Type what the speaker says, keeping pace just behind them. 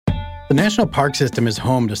The National Park System is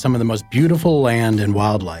home to some of the most beautiful land and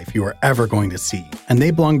wildlife you are ever going to see, and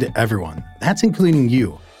they belong to everyone. That's including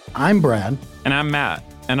you. I'm Brad. And I'm Matt.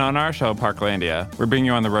 And on our show, Parklandia, we're bringing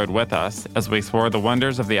you on the road with us as we explore the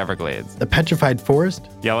wonders of the Everglades, The Petrified Forest,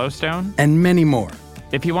 Yellowstone, and many more.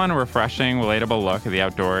 If you want a refreshing, relatable look at the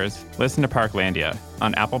outdoors, listen to Parklandia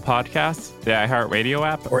on Apple Podcasts, the iHeartRadio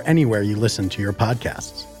app, or anywhere you listen to your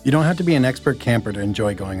podcasts. You don't have to be an expert camper to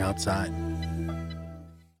enjoy going outside.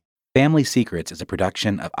 Family Secrets is a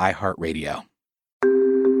production of iHeartRadio.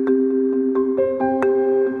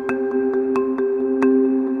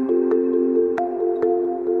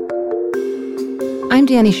 I'm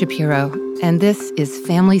Dani Shapiro, and this is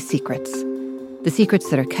Family Secrets. The secrets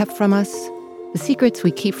that are kept from us, the secrets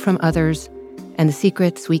we keep from others, and the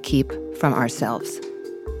secrets we keep from ourselves.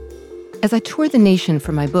 As I tour the nation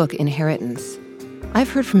for my book, Inheritance, I've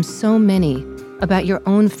heard from so many about your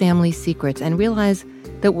own family secrets and realize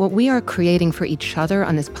that what we are creating for each other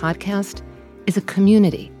on this podcast is a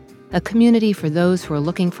community for those who are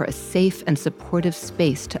looking for a safe and supportive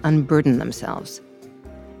space to unburden themselves.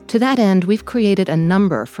 To that end, we've created a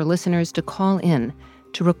number for listeners to call in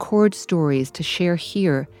to record stories to share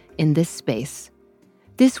here in this space.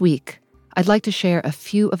 This week, I'd like to share a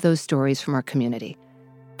few of those stories from our community.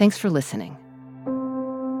 Thanks for listening.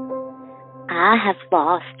 I have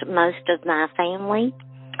lost most of my family,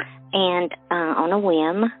 and on a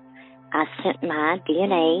whim, I sent my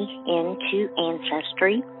DNA into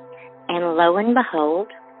Ancestry, and lo and behold,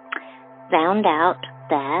 found out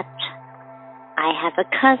that I have a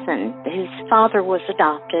cousin whose father was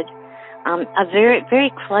adopted, a very,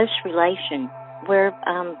 very close relation. We're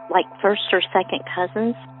like first or second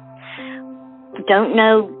cousins. Don't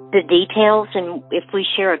know the details and if we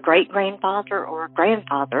share a great-grandfather or a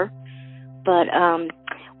grandfather, but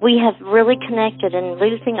we have really connected, and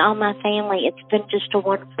losing all my family, it's been just a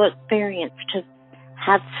wonderful experience to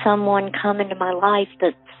have someone come into my life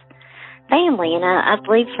that's family, and I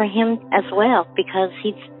believe for him as well, because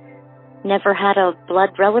he's never had a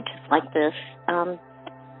blood relative like this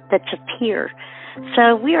that's a peer.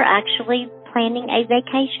 So we're actually planning a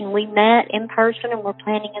vacation. We met in person, and we're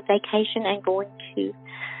planning a vacation and going to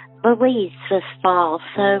Belize this fall.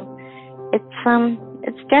 So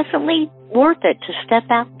it's definitely worth it to step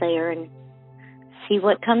out there and see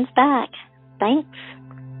what comes back. Thanks.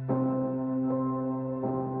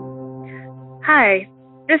 Hi.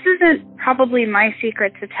 This isn't probably my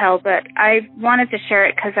secret to tell, but I wanted to share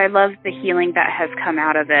it because I love the healing that has come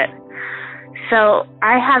out of it. So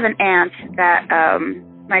I have an aunt that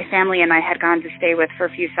my family and I had gone to stay with for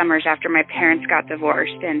a few summers after my parents got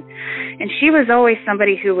divorced. And she was always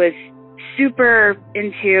somebody who was super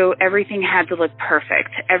into everything had to look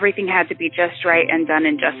perfect. Everything had to be just right and done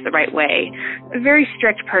in just the right way. A very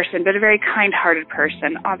strict person, but a very kind-hearted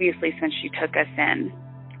person, obviously, since she took us in.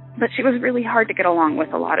 But she was really hard to get along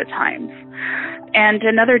with a lot of times. And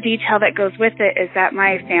another detail that goes with it is that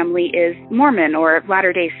my family is Mormon or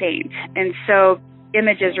Latter-day Saint. And so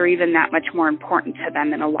images are even that much more important to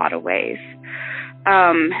them in a lot of ways.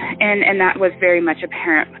 And that was very much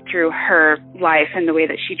apparent through her life and the way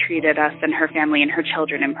that she treated us and her family and her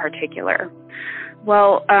children in particular.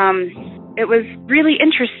 Well, it was really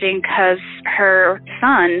interesting because her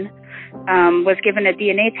son was given a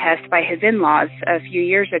DNA test by his in-laws a few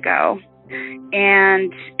years ago,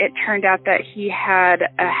 and it turned out that he had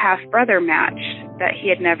a half-brother match that he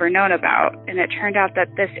had never known about. And it turned out that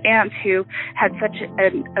this aunt, who had such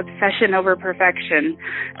an obsession over perfection,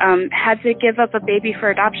 had to give up a baby for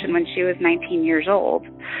adoption when she was 19 years old.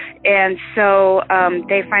 And so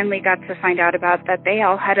they finally got to find out about that they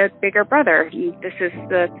all had a bigger brother. This is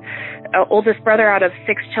the oldest brother out of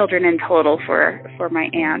 6 children in total for my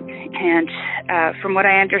aunt. And from what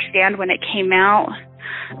I understand, when it came out,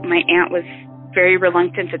 my aunt was very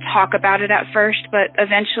reluctant to talk about it at first, but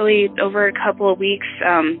eventually, over a couple of weeks,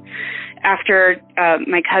 after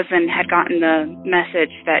my cousin had gotten the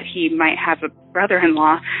message that he might have a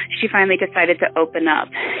brother-in-law, she finally decided to open up.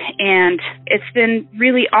 And it's been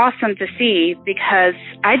really awesome to see, because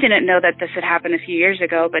I didn't know that this had happened a few years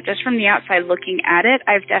ago, but just from the outside looking at it,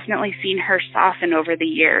 I've definitely seen her soften over the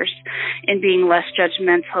years in being less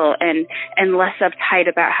judgmental and less uptight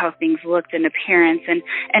about how things looked in appearance.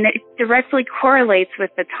 And it directly correlates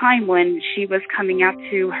with the time when she was coming out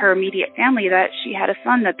to her immediate family that she had a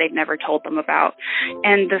son that they'd never told them about.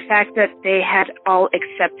 And the fact that they had all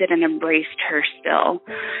accepted and embraced her still,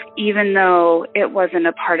 even though it wasn't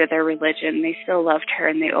a part of their religion. They still loved her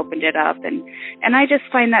and they opened it up. And I just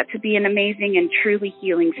find that to be an amazing and truly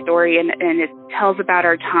healing story. And it tells about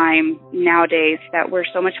our time nowadays, that we're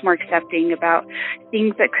so much more accepting about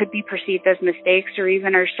things that could be perceived as mistakes, or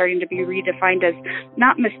even are starting to be redefined as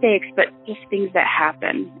not mistakes, but just things that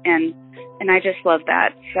happen. And I just love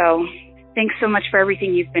that. So thanks so much for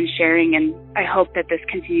everything you've been sharing, and I hope that this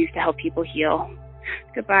continues to help people heal.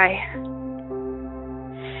 Goodbye.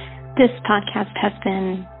 This podcast has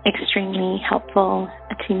been extremely helpful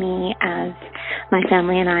to me as my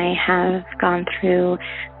family and I have gone through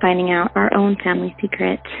finding out our own family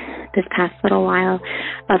secret this past little while,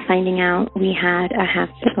 of finding out we had a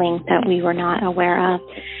half-sibling that we were not aware of.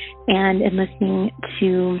 And in listening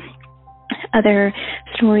to other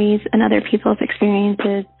stories and other people's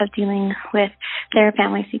experiences of dealing with their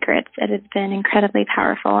family secrets, it has been incredibly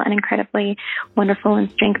powerful and incredibly wonderful and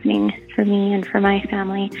strengthening for me and for my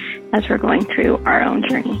family as we're going through our own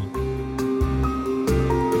journey.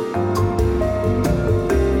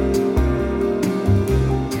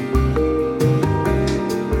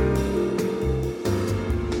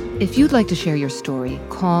 If you'd like to share your story,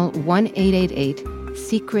 call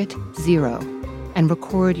 1-888-SECRET-0 and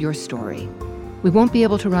record your story. We won't be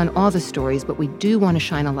able to run all the stories, but we do want to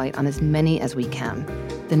shine a light on as many as we can.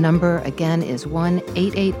 The number, again, is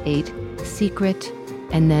 1-888-SECRET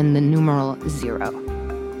and then the numeral 0.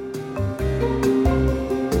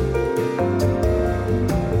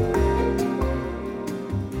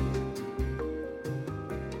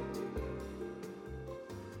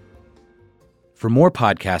 For more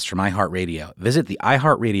podcasts from iHeartRadio, visit the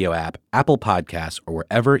iHeartRadio app, Apple Podcasts, or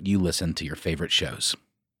wherever you listen to your favorite shows.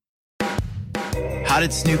 How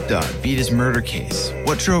did Snoop Dogg beat his murder case?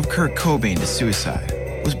 What drove Kurt Cobain to suicide?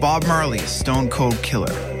 Was Bob Marley a stone-cold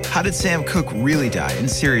killer? How did Sam Cooke really die? And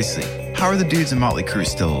seriously, how are the dudes in Motley Crue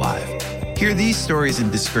still alive? Hear these stories in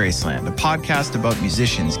Disgraceland, a podcast about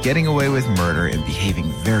musicians getting away with murder and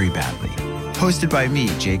behaving very badly. Hosted by me,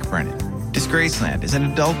 Jake Brennan. Disgraceland is an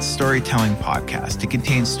adult storytelling podcast. It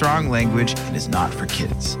contains strong language and is not for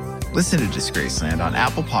kids. Listen to Disgraceland on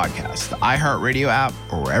Apple Podcasts, the iHeartRadio app,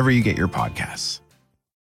 or wherever you get your podcasts.